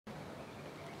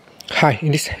Hi,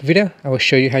 in this video, I will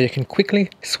show you how you can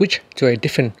quickly switch to a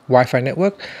different Wi-Fi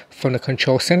network from the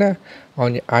control center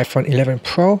on your iPhone 11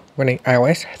 Pro running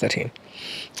iOS 13.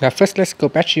 Now first, let's go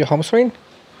back to your home screen.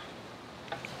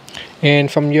 And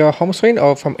from your home screen,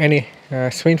 or from any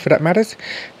screen for that matters,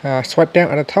 swipe down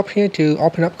at the top here to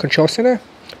open up control center.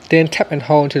 Then tap and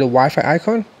hold to the Wi-Fi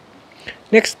icon.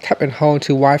 Next, tap and hold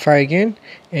to Wi-Fi again,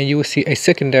 and you will see a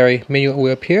secondary menu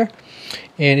will appear.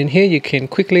 And in here, you can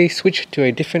quickly switch to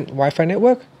a different Wi-Fi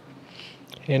network.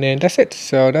 And then that's it.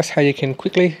 So that's how you can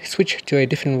quickly switch to a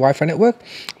different Wi-Fi network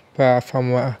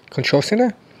from control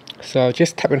center. So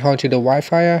just tap and hold to the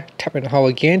Wi-Fi, tap and hold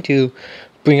again to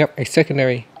bring up a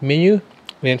secondary menu. And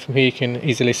then from here, you can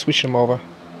easily switch them over.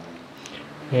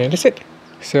 And that's it.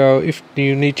 So if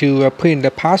you need to put in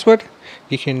the password,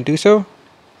 you can do so.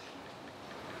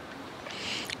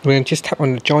 Then just tap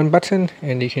on the join button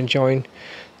and you can join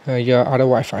your other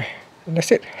Wi-Fi. And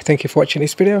that's it. Thank you for watching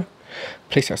this video.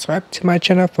 Please subscribe to my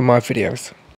channel for more videos.